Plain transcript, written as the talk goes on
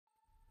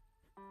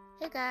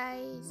Hey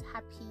guys,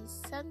 happy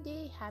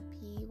Sunday,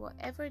 happy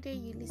whatever day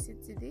you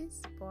listen to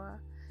this, but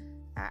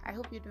I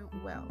hope you're doing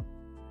well.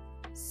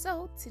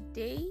 So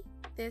today,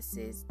 this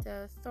is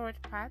the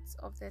third part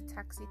of the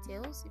Taxi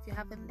Tales. If you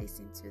haven't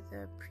listened to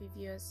the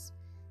previous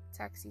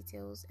Taxi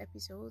Tales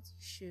episodes,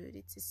 you should.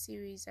 It's a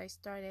series I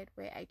started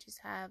where I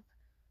just have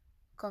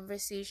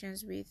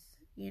conversations with,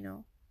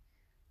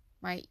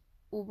 my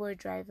Uber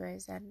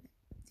drivers, and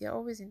they're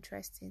always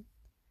interesting.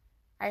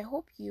 I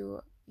hope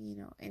you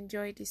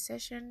enjoy this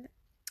session.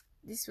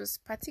 This was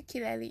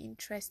particularly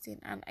interesting,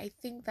 and I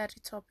think that the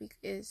topic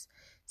is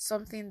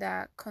something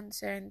that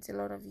concerns a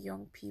lot of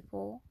young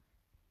people.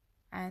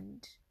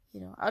 And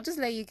I'll just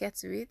let you get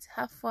to it.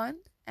 Have fun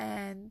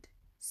and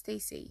stay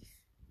safe.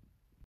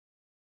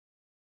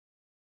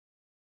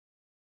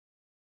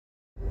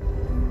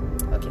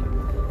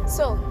 Okay,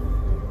 so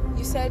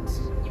you said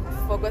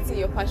you've forgotten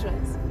your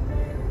passions.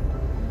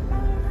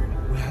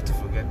 We had to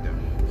forget them.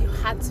 You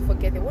had to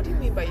forget them. What do you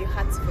mean by you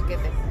had to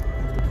forget them?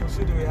 To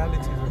pursue the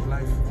realities of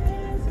life.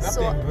 You have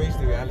to embrace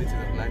the realities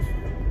of life.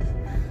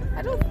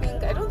 I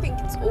don't think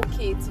it's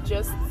okay to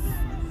just,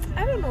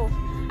 I don't know.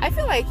 I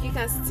feel like you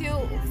can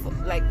still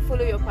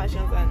follow your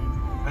passions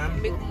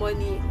and make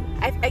money.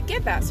 I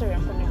get that. Sorry,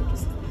 I'm coming with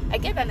this. I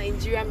get that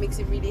Nigeria makes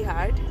it really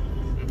hard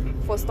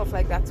for stuff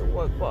like that to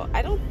work, but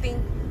I don't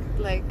think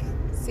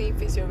saying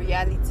face your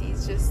reality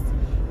is just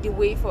the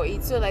way for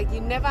it. So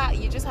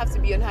you just have to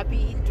be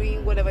unhappy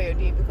doing whatever you're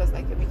doing because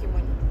you're making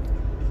money.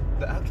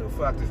 The actual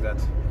fact is that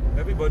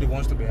everybody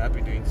wants to be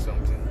happy doing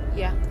something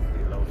they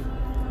love.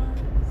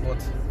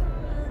 But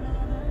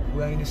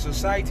we are in a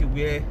society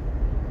where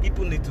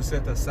people need to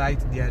set aside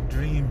their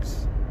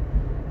dreams,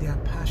 their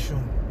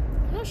passion.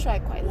 I'm not sure I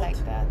quite like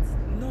that.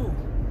 No.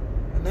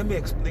 And let me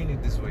explain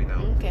it this way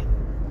now. Okay.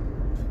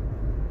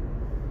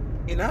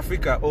 In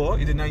Africa, or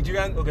in the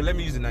Nigerian, let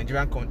me use the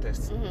Nigerian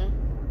context.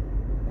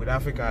 With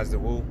Africa as the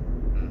whole,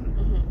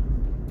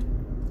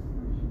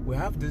 we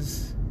have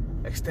this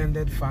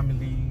extended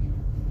family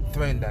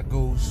trend that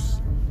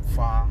goes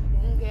far.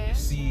 Okay. You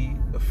see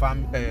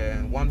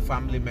one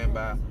family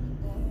member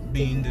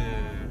being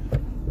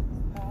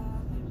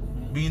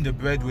the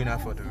breadwinner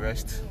for the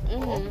rest.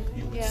 Or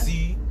you would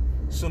see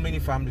so many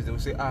families, they will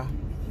say,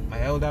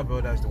 my elder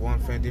brother is the one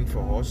fending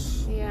for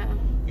us. Yeah.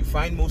 You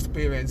find most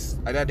parents,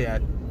 either they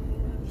are,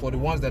 for the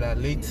ones that are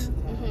late,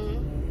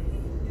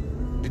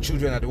 the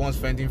children are the ones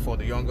fending for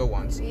the younger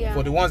ones. Yeah.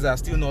 For the ones that are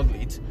still not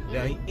late, they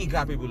are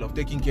incapable of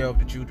taking care of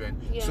the children.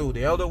 Yeah. So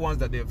the elder ones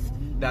that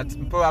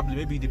probably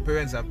maybe the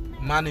parents have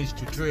managed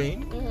to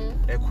train,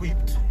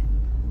 equipped,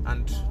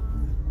 and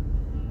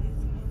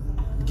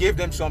gave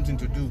them something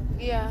to do,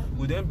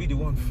 will then be the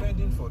one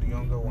fending for the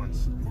younger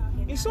ones.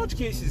 In such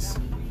cases,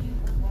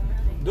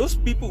 those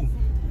people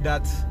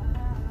that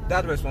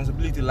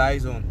responsibility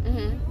lies on,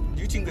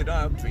 do you think they don't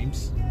have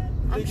dreams?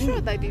 I'm sure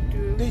that they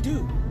do.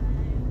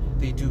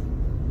 They do.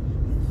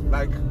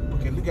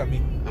 Look at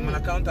me. I'm an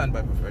accountant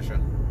by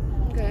profession.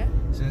 Okay.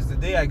 Since the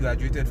day I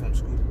graduated from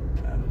school,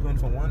 I've gone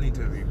for one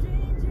interview.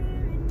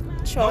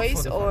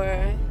 Choice or?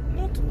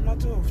 Not a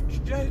matter of,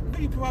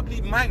 maybe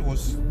probably mine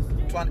was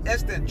to an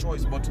extent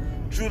choice, but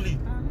truly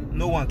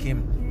no one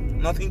came.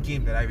 Nothing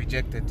came that I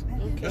rejected.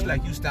 Okay. Just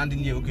like you standing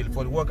here,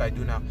 for the work I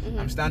do now,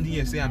 I'm standing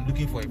here saying I'm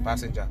looking for a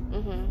passenger.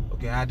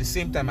 Okay, at the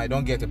same time I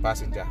don't get a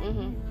passenger.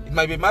 It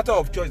might be a matter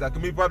of choice that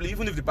probably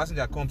even if the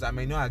passenger comes, I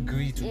may not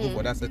agree to go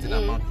for that certain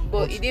amount.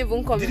 But it didn't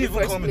even come in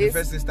the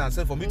first instance.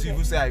 So for me to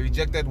even say I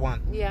rejected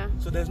one. Yeah.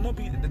 So there's not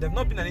been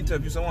an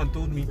interview. Someone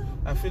told me,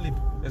 Philip,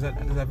 there's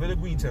an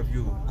available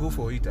interview. Go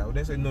for it. I would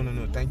then say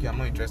no, thank you. I'm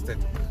not interested.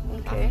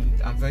 Okay.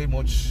 I'm very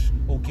much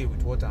okay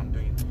with what I'm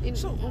doing.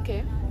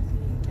 Okay.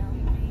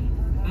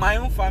 My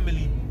own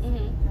family,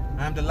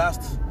 I am the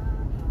last,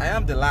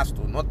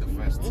 not the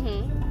first.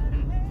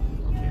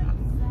 Okay,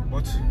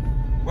 but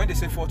when they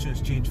say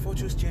fortunes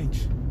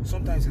change.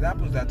 Sometimes it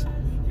happens that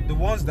the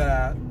ones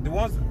that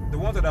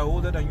are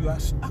older than you are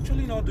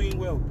actually not doing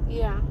well.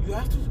 Yeah.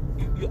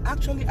 You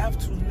actually have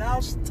to now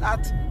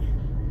start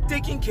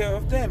taking care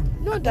of them.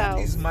 No doubt.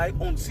 That is my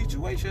own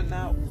situation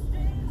now.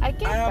 I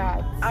get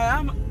that. I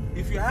am.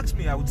 If you ask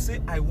me, I would say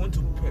I want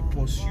to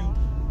pursue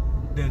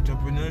the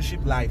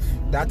entrepreneurship life.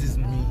 That is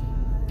me.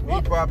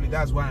 Probably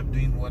that's why I'm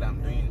doing what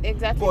I'm doing.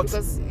 Exactly. But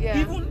because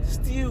even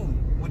still,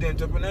 with the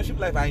entrepreneurship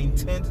life I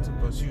intend to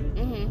pursue,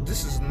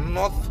 this is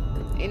not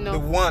the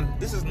one.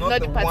 This is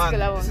not the one.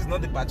 This is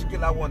not the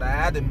particular one I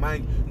had in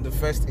mind in the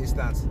first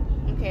instance.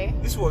 Okay.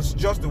 This was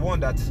just the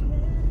one that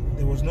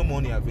there was no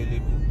money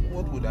available.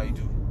 What would I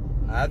do?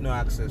 I had no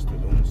access to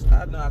loans. I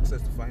had no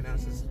access to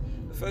finances.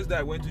 The first day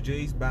I went to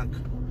Jay's bank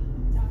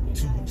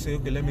to say,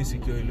 okay, let me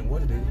secure a loan.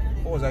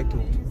 What was I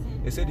told?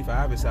 They said if I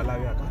have a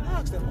salary account, I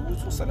asked them,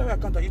 what salary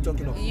account are you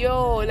talking of?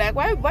 Yo,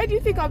 why do you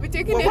think I'll be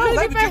taking a loan? Why would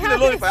I be taking a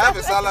loan if I have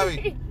a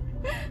salary?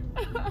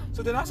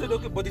 So then I said,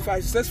 okay, but if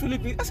I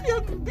successfully I said,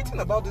 you're beating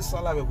about this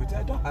salary, but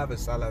I don't have a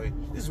salary.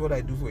 This is what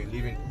I do for a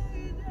living.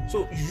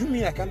 So you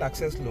mean I can't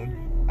access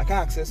loan? I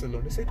can't access a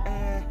loan. They said,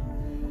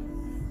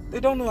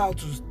 they don't know how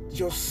to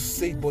just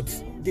say it, but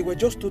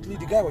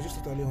the guy was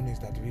just totally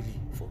honest that really,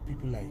 for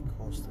people like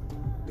us,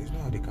 there's no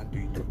how they can do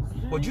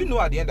it. But you know,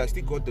 at the end, I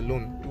still got the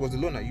loan. It was the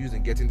loan I used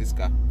in getting this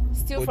car.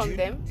 Still from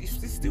them?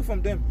 It's still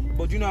from them.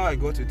 But you know how I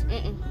got it?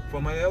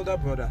 From my elder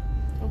brother.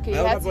 Okay, my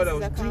elder brother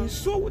was doing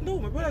so no.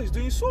 My brother is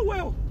doing so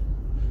well.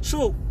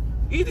 So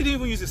he didn't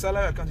even use the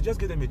salary account. He just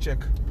gave them a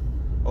check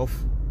of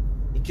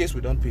in case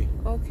we don't pay.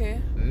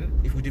 Okay.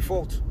 If we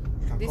default,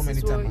 you can come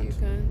anytime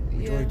and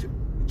withdraw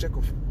a check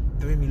of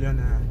 3 million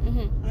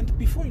naira. And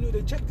before you know,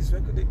 they checked his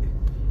record.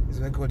 His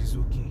record is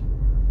okay.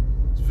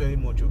 It's very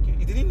much okay.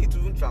 He didn't need to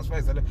even transfer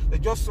his salary. They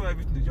just saw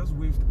everything. They just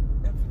waived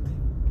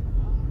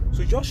everything.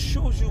 So it just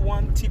shows you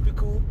one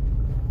typical.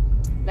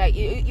 Like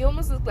you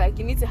almost look like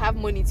you need to have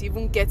money to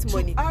even get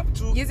money.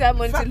 Use that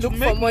money to look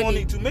for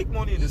money. To make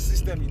money in the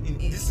system, in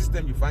this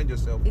system you find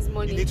yourself, is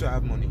money. You need to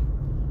have money.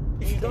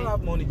 If you don't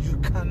have money, you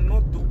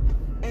cannot do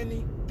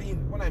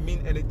anything. When I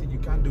mean anything, you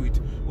can't do it.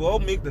 We all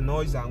make the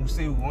noise and we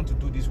say we want to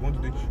do this, we want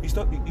to do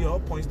it. It all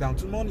points down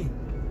to money.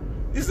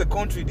 This is a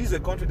country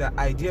that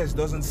ideas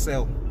doesn't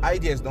sell.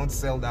 Ideas don't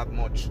sell that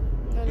much.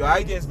 Your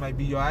ideas might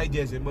be your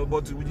ideas, but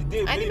with the day,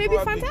 and it may be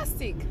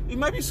fantastic. It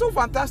might be so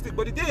fantastic,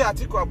 but the day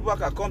Atiku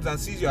Abubakar comes and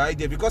sees your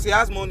idea, because he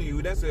has money, you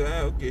would then say,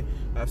 okay,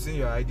 I've seen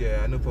your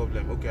idea, no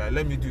problem. Okay,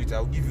 let me do it.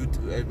 I'll give you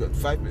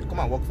 5 minutes. Come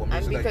and work for me.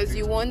 And so because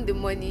you want the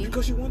money.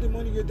 Because you want the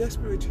money, you're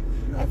desperate.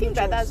 I think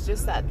that's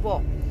just sad.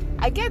 Well,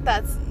 I get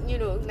that,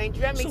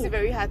 Nigeria makes it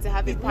very hard to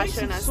have a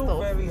passion and stuff.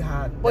 Very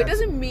hard. But it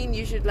doesn't mean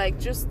you should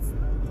just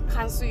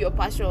cancel your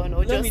passion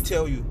or let me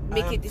tell you,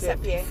 make it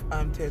disappear.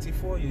 I'm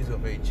 34 years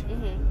of age.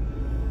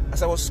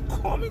 As I was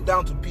coming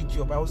down to pick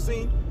you up, I was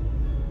saying,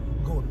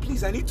 God,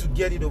 please, I need to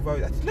get it over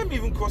with. Let me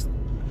even cross.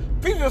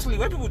 Previously,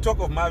 when people talk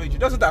of marriage, it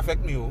doesn't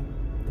affect me.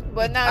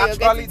 But now you're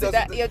getting to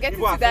that age.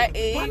 But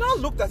I now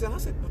looked at it and I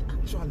said, but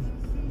actually,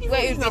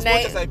 even as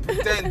much as I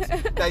pretend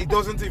that it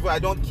doesn't even, I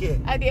don't care.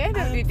 At the end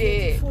of the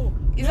day,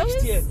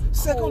 next year,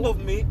 2nd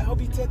of May, I'll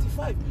be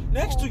 35.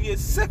 Next 2 years,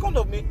 2nd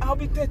of May, I'll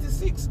be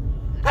 36.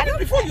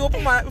 Before I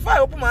open my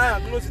eye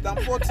and close it, I'm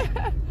 40.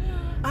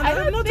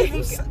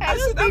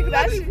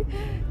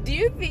 Do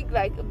you think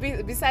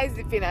besides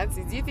the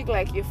finances, do you think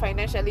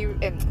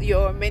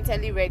you're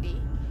mentally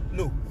ready?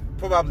 No,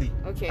 probably.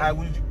 Okay.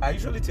 I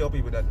usually tell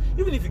people that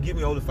even if you give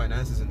me all the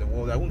finances in the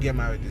world, I won't get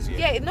married this year.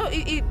 Yeah, no,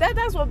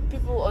 that's what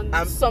people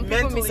some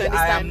people misunderstand.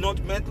 I am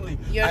not mentally.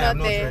 You're not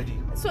ready.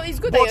 So it's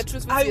good that you're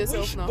truthful to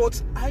yourself now.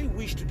 But I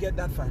wish to get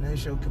that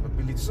financial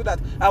capability so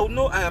that I will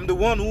know I am the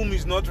one whom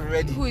is not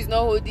ready. Who is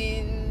not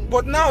holding.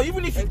 But now,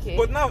 even if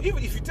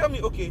you tell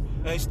me, okay,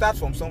 start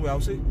from somewhere, I'll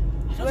say,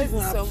 where is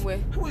this somewhere?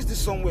 Who is this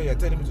somewhere you're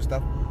telling me to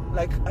start?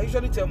 Like, I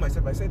usually tell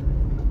myself, I said,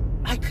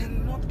 I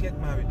cannot get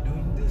married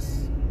doing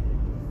this.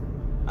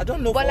 I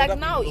don't know. But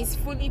now it's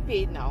fully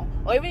paid now,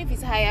 or even if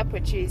it's higher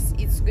purchase,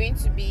 it's going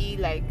to be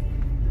like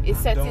a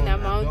certain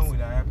amount. I'm done with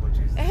higher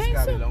purchase. This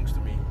car belongs to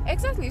me.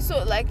 Exactly.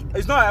 So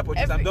it's not higher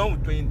purchase. I'm done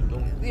with paying the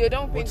loan. You're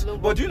done with paying the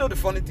loan. But do you know the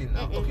funny thing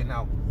now? Okay,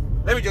 now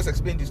let me just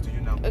explain this to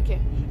you now.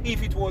 Okay.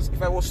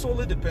 If I was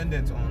solely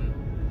dependent on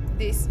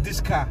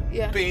this car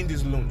paying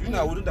this loan,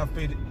 I wouldn't have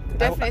paid it.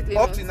 Definitely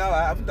up to now,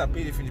 I haven't have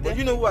paid it finished. But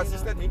you know who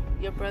assisted me?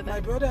 Your brother. My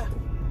brother.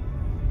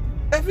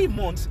 Every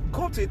month,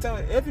 got to a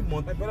time. Every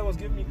month, my brother was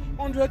giving me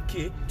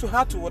 100k to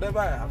add to whatever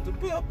I have to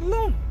pay up the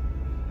loan.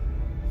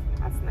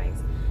 That's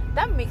nice.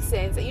 That makes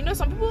sense.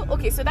 Some people.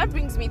 Okay, so that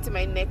brings me to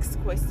my next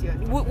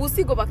question. We'll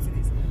still go back to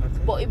this,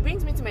 but it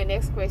brings me to my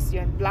next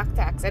question. Black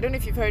tax. I don't know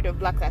if you've heard of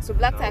black tax. So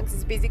black tax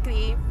is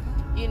basically,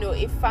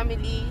 a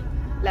family.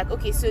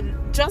 Okay, so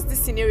just the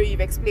scenario you've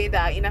explained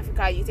that in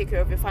Africa you take care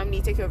of your family,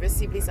 you take care of your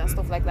siblings and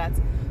stuff like that.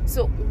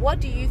 So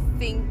what do you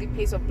think the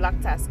place of black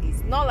tax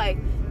is? Not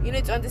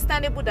it's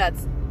understandable that,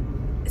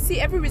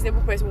 every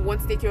reasonable person will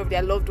want to take care of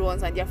their loved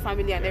ones and their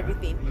family and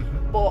everything.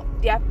 But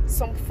there are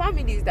some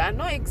families that are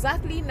not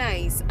exactly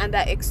nice and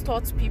that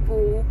extort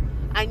people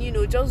and,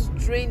 just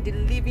drain the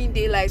living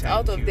daylight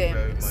out of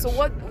them. So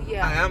what,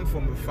 I am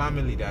from a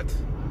family that,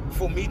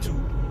 for me to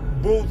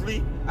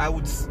boldly, I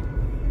would...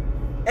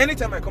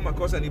 Anytime I come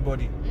across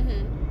anybody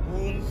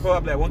whom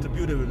probably I want to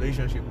build a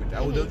relationship with,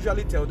 I would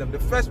usually tell them, the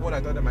first word I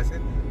told them, I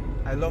said,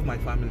 I love my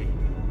family.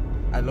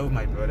 I love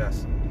my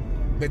brothers.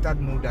 Better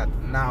know that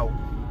now.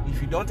 If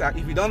you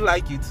don't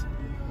like it,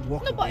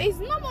 walk away. But it's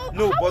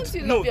normal. How would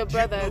you love your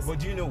brothers? But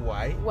do you know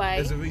why? Why?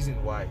 There's a reason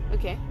why.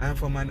 Okay. I'm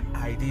from an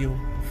ideal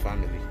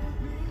family.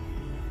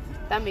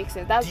 That makes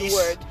sense. That's the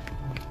word.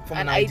 From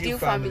an ideal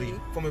family.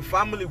 From a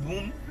family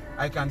whom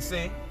I can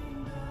say,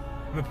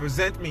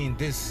 represent me in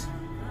this.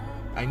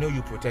 I know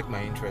you protect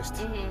my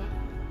interest.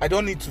 I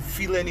don't need to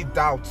feel any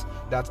doubt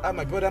that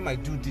my brother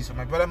might do this or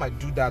my brother might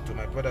do that to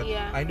my brother.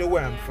 I know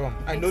where I'm from.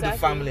 I know the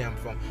family I'm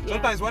from.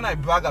 Sometimes when I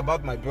brag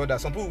about my brother,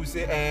 some people will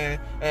say,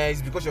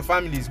 it's because your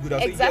family is good.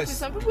 Exactly. Yes,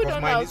 some people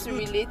don't know how to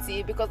relate to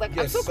it because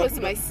I'm so close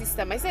to my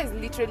sister. My sister is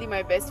literally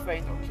my best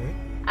friend. Okay.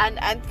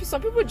 And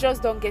some people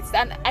just don't get it.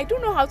 And I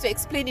don't know how to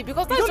explain it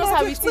because that's just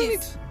how it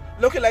is.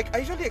 Look, I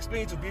usually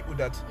explain it to people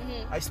that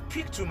I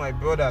speak to my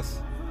brothers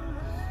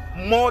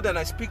more than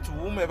I speak to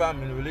whomever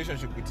I'm in a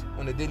relationship with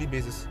on a daily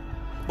basis.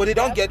 But they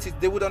don't get it.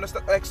 They would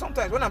understand. Like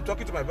sometimes when I'm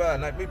talking to my brother at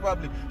night,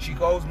 probably she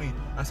calls me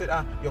and said,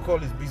 your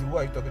call is busy. Who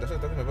are you talking to? I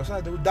said, talking to my brother.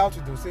 So they would doubt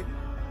it. They would say,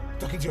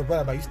 talking to your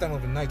brother by this time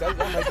of the night. I'm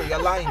like,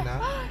 you're lying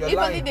now. You're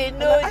lying. If only they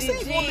know. I say,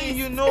 if only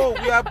you know,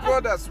 we are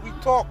brothers. We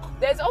talk.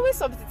 There's always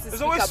something to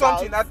There's always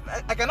something.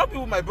 I cannot be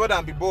with my brother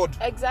and be bored.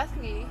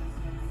 Exactly.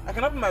 I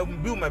cannot be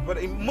with my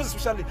brother, most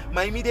especially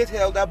my immediate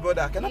elder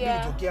brother. I cannot be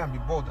with Oke and be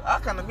bored. How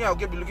can I'll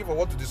be looking for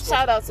what to discuss?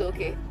 Shout out to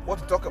Oke. What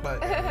to talk about?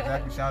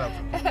 Exactly. Shout out to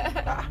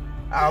Oke.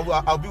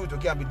 I'll be with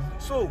Oke and be.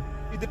 So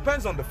it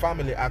depends on the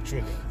family,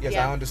 actually. Yes,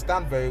 I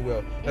understand very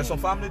well. There's some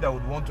family that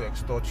would want to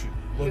extort you,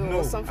 but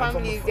no. Some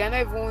families they're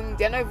not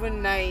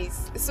even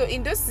nice. So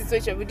in those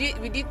situations, would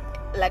you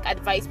like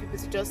advise people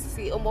to just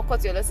say, "Oh,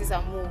 cut your losses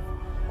and move,"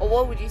 or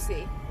what would you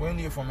say? When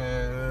you're from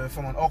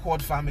an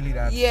awkward family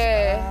that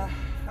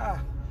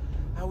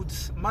I would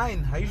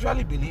mine. I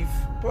usually believe,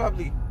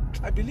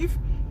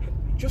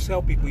 just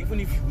help people, even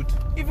if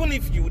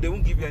you they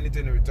won't give you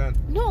anything in return.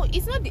 No,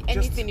 it's not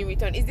anything in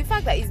return. It's the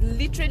fact that it's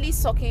literally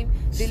sucking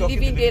the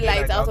living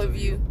daylight out of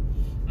you.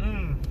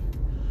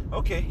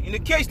 Okay, in the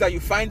case that you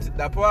find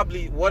that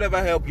probably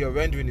whatever help you're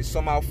rendering is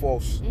somehow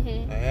false,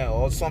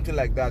 or something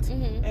like that,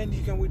 and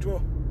you can withdraw,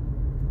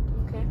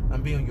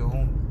 and be on your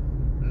own,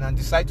 and then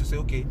decide to say,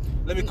 okay,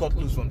 let me cut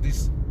loose from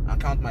this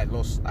and count my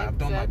loss. I have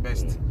done my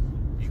best.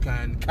 You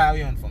can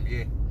carry on from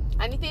here.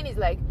 And the thing is,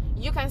 like,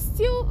 you can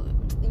still,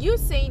 you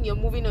saying you're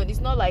moving on, it's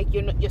not like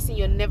you're saying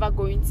you're never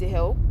going to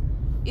help.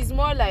 It's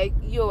more like,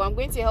 I'm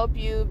going to help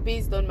you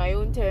based on my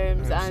own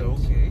terms. And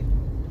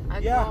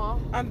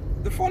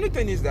the funny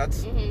thing is that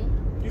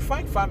you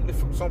find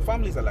some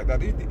families are like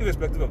that,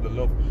 irrespective of the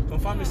love. Some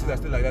families are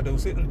still like that. They will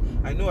say,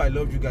 I know I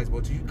love you guys,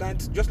 but you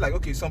can't. Just like,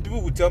 okay, some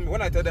people will tell me,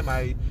 when I tell them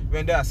I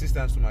render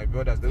assistance to my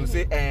brothers, they will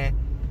say,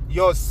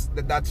 yours,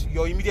 that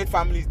your immediate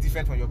family is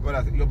different from your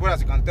brothers. Your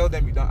brothers, you can tell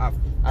them you don't have.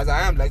 As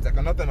I am, like, I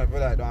cannot tell my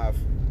brother I don't have.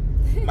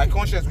 My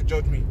conscience will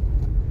judge me.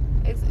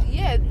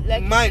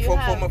 Like mine for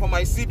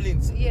my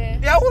siblings. Yeah,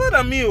 they are older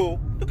than me.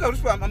 Look at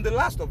this. I'm the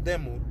last of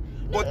them.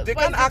 But they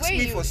can ask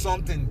me for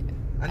something,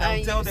 and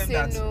I'll tell them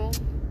that. No.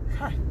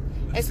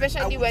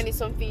 Especially when it's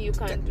something you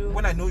can do.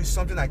 When I know it's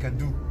something I can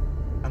do,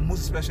 and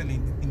most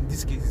especially in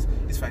this case,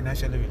 it's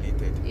financially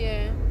related.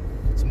 Yeah.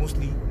 It's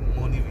mostly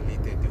money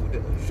related. They would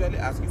usually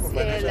ask you for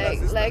financial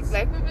assistance. Like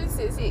people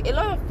say, a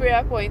lot of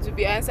prayer points will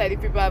be answered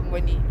if people have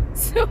money.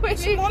 So when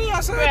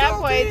prayer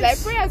points, like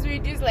prayers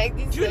reduce like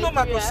this. Do you know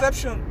my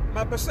perception?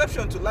 My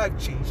perception to life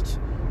changed.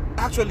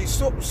 Actually,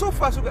 so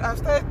far, so I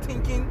started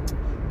thinking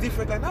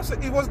differently. And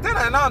it was then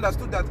I now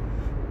understood that.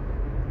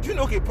 Do you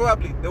know? Okay,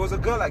 probably there was a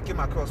girl I came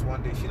across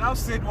one day. She now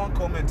said one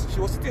comment. She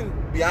was sitting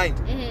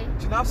behind.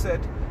 She now said,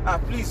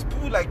 please,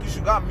 people like you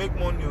should go and make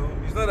money.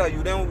 It's not that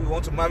you then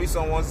want to marry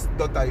someone's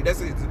daughter. You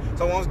say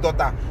someone's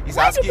daughter is asking for too much.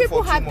 Why do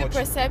people have the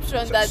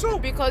perception that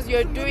because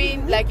you're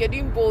doing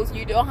both,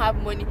 you don't have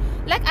money?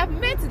 Like, I've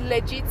met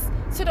legit.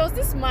 So there was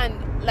this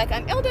man, like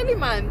an elderly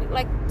man,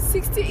 like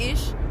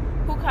 60-ish,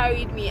 who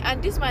carried me,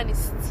 and this man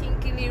is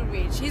stinkingly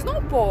rich. He's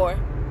not poor.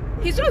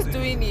 He's just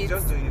doing it. He's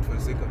just doing it for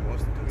the sake of he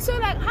wants to do it. So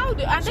like, how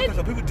do and then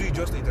some people do it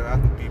just to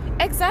interact with people.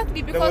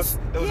 Exactly, because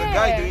there was a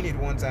guy doing it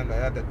one time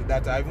like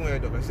that I even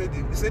heard of. He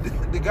said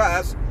the guy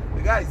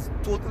is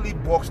totally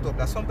boxed up.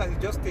 That sometimes he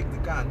just takes the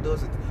car and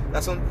does it.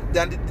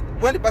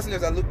 When the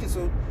passengers are looking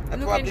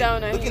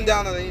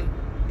down on him,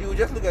 he will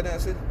just look at them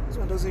and say, this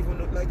one doesn't even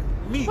look like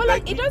me. But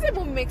like it doesn't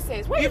even make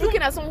sense. Why are you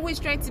looking at someone who is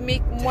trying to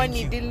make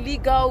money the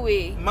legal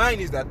way?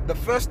 Mine is that the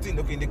first thing,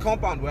 in the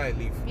compound where I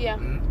live,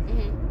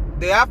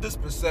 they have this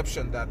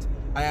perception that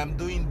I am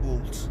doing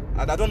both,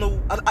 and I don't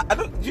know. I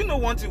don't. You know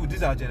one thing with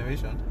this our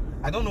generation?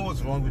 I don't know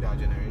what's wrong with our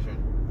generation.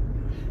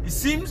 It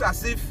seems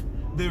as if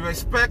they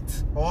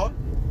respect or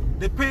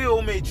they pay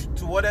homage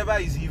to whatever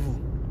is evil,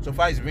 so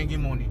far as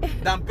bringing money,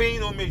 than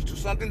paying homage to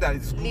something that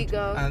is good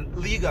legal and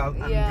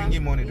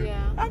bringing money.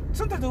 And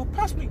sometimes they will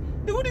pass me.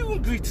 They wouldn't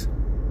even greet.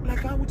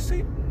 Like I would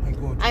say, oh my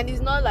God. And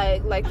it's not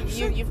like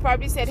you've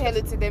probably said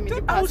hello to them in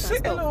the past. I would say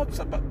hello,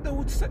 but they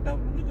would say, look at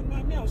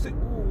me. I would say,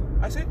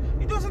 I said,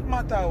 it doesn't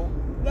matter.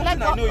 One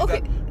thing I know is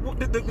that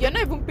you're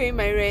not even paying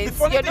my rent.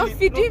 You're not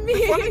feeding me.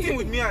 The funny thing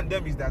with me and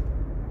them is that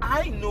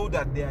I know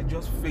that they are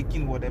just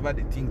faking whatever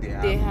they think they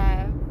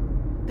have.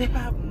 They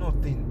have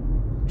nothing.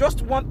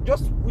 Just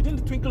within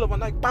the twinkle of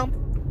an eye, bam.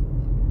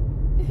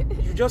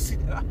 You just see.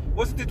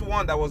 Wasn't it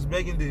one that was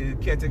begging the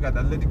caretaker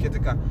that let the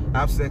caretaker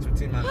have sex with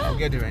him and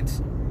forget the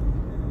rent?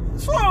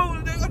 So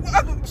someone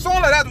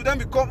like that would then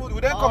come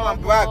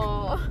and brag.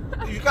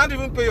 You can't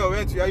even pay your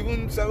rent. You are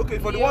even say, okay,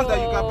 for the ones that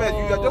you can pay,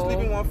 you are just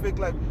living one fake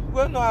life.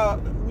 We know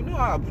how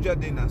Abuja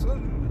day now, so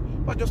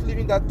we're just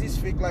living this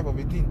fake life of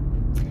a thing.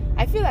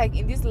 I feel like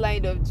in this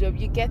line of job,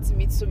 you get to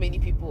meet so many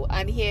people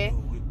and hear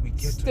we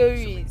get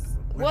stories.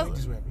 What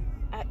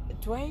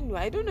do I know?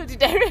 I don't know the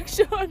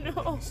direction.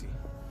 No.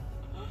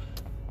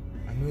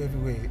 I know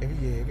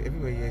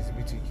everywhere here is a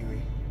bit tricky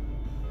way.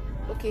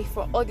 Okay,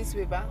 for all this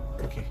way back.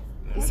 Okay.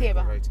 Is here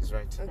back? Right, it's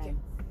right. Okay.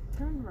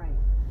 Turn right.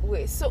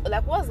 Wait, so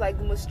like what's like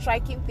the most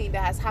striking thing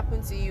that has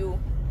happened to you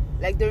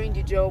like during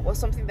the job or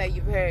something that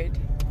you've heard?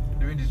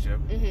 During this job?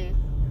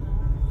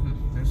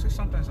 They say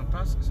sometimes some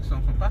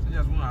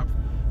passengers won't have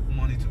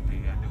money to pay,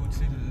 and they would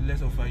say,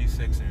 let's offer you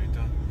sex in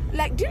return.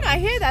 Like, do you know, I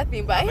hear that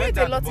thing, but I hear it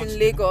a lot in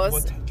Lagos.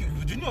 But thank you.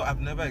 Do you know I've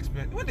never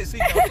experienced when they say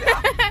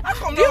that? How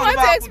come do you want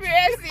to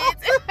experience it?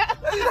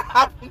 Let it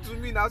happen to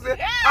me now. Say,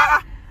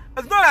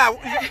 it's not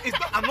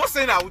I'm not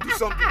saying I will do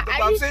something, but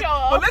I'm saying,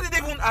 sure? but let it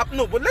even happen.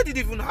 No, but let it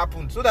even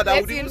happen so that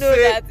I would even know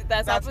say that it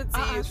has happened to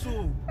you.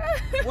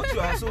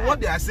 So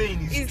what they are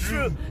saying is it's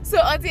true. So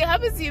until it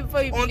happens to you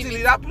before you until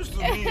it happens to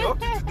me,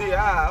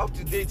 up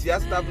to date, it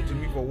hasn't happened to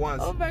me for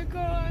once. Oh my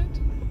god.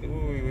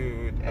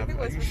 Wait.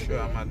 Are you sure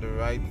I'm at the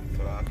right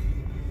track?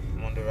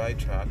 I'm on the right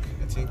track.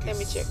 I think Let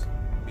me check.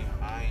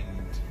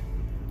 Behind.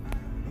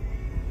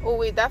 Oh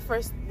wait, that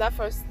first turn.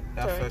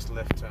 First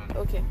left turn.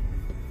 Okay.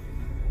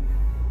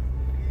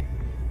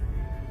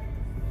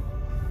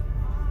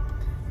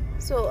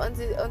 So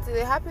until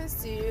it happens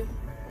to you,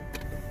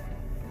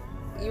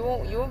 you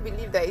won't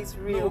believe that it's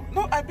real.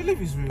 No, I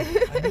believe it's real.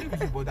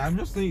 But I'm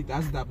just saying it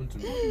hasn't happened to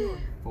me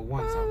for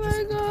once. Oh it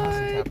hasn't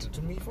happened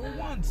to me for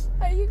once.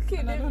 Are you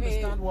kidding me? I don't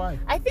understand why.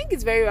 I think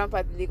it's very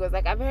rampant in Lagos.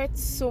 Like, I've heard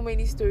so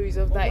many stories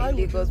of that in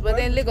Lagos, but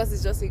then Lagos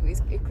is just a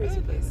crazy place.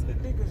 Lagos is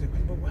crazy,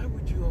 but why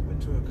would you hop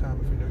into a car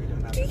if you know you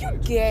don't have? Do you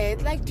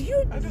get? Like, do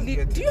you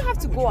have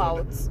to go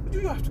out? Do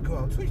you have to go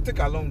out? So you take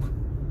along.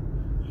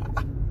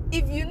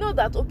 If you know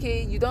that,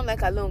 okay, you don't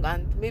like along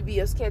and maybe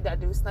you're scared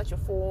that they will snatch your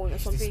phone or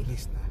something,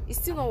 it's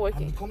still not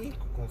working. I'm becoming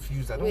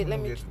confused. Wait,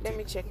 let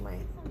me check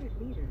mine.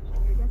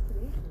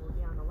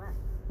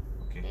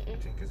 Okay, I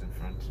think it's in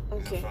front.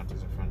 Okay.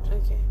 It's in front.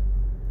 Okay.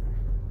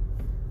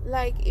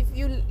 Like, if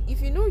you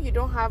know you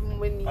don't have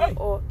money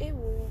or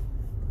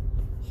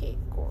hey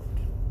God.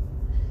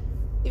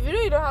 If you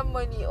know you don't have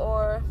money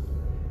or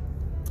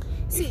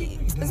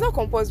it's not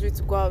compulsory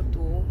to go out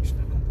though. It's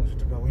not compulsory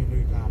to go out when you know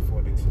you can't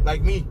afford it.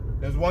 Like me.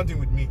 There's one thing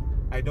with me.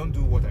 I don't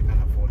do what I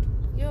can't afford.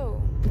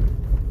 Yo.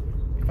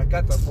 If I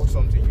can't afford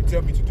something, you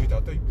tell me to do it.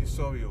 I'll tell you, please,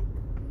 sorry,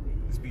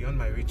 it's beyond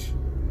my reach.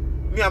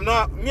 Me, I'm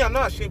not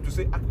ashamed to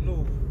say,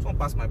 no, it's not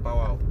past my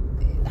power.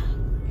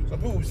 Some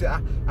people will say,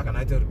 how can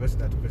I tell the person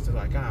that the person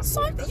I can't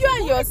afford it? You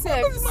and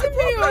yourself. It's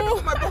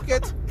my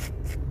pocket.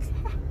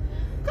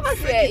 Can I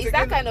fake it it's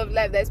that kind of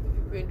life that's put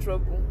people in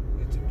trouble.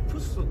 It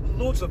puts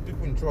loads of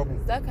people in trouble.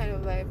 It's that kind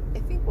of life. I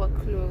think we're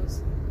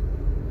close.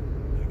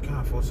 You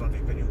can't afford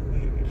something, then you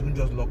don't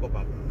just lock up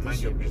and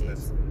mind your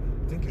business.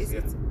 I think it's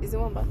here. Is it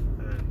one back?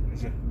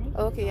 It's here.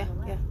 Oh, okay, yeah.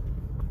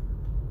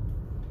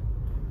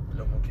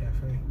 Lomo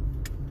Cafe.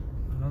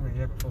 I've not been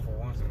here before for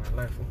once in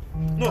my life.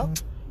 No,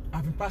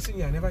 I've been passing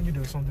here. I never knew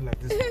there was something like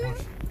this before.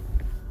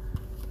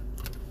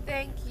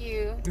 Thank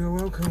you. You're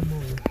welcome,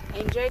 Mom. I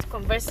enjoyed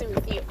conversing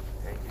with you.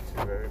 Thank you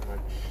too very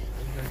much.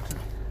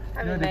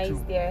 Have a nice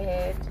day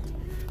ahead.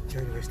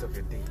 Enjoy the rest of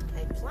your day.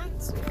 I plan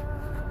to.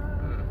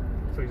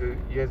 So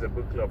here's a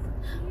book club.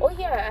 Oh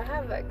yeah, I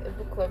have like a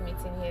book club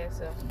meeting here,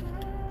 so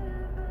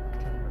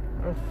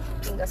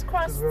fingers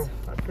crossed. Well,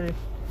 I pray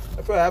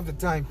I have the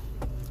time.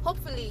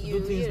 Hopefully you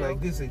do things like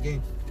this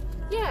again.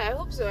 Yeah, I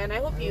hope so, and I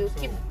hope you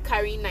keep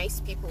carrying nice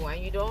people,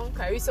 and you don't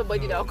carry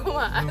somebody that will come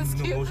and ask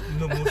you. Most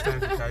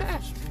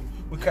times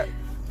we carry.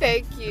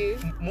 Thank you.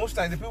 Most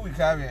times the people we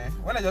carry,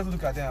 when I just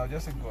look at them, I'll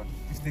just say, God,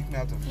 please take me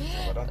out of this,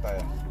 so I don't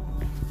tire.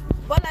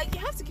 But like,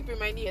 you have to keep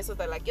reminding yourself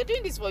that like you're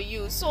doing this for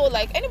you. So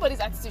like anybody's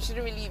attitude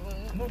shouldn't really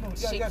even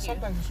shake you.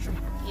 Sometimes it's true.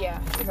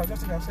 Yeah. I'll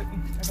say,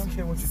 I don't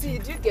care what you see,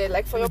 think. do you get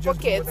like for your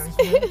pockets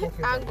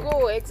and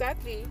go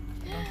exactly.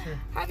 Okay.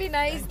 Have a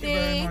nice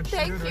day.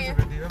 Thank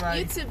you.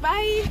 You too.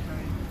 Bye.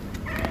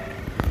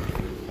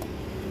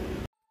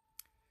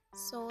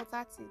 So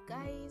that's it,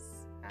 guys.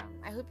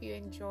 I hope you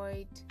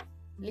enjoyed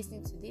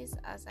listening to this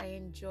as I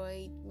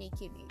enjoyed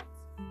making it.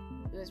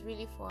 It was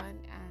really fun,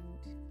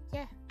 and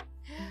yeah.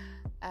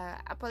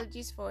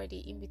 Apologies for the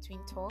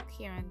in-between talk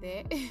here and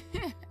there.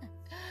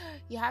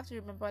 You have to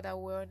remember that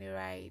we're on a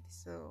ride,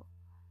 so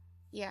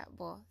yeah.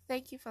 But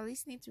thank you for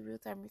listening to Real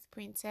Time with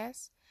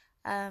Princess.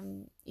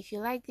 If you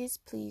like this,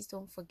 please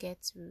don't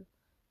forget to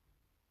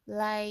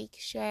like,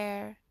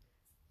 share,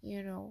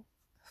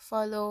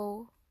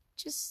 follow,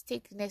 just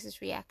take the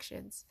necessary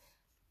actions.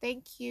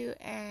 Thank you,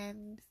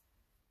 and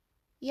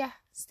yeah,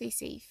 stay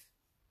safe.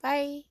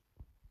 Bye.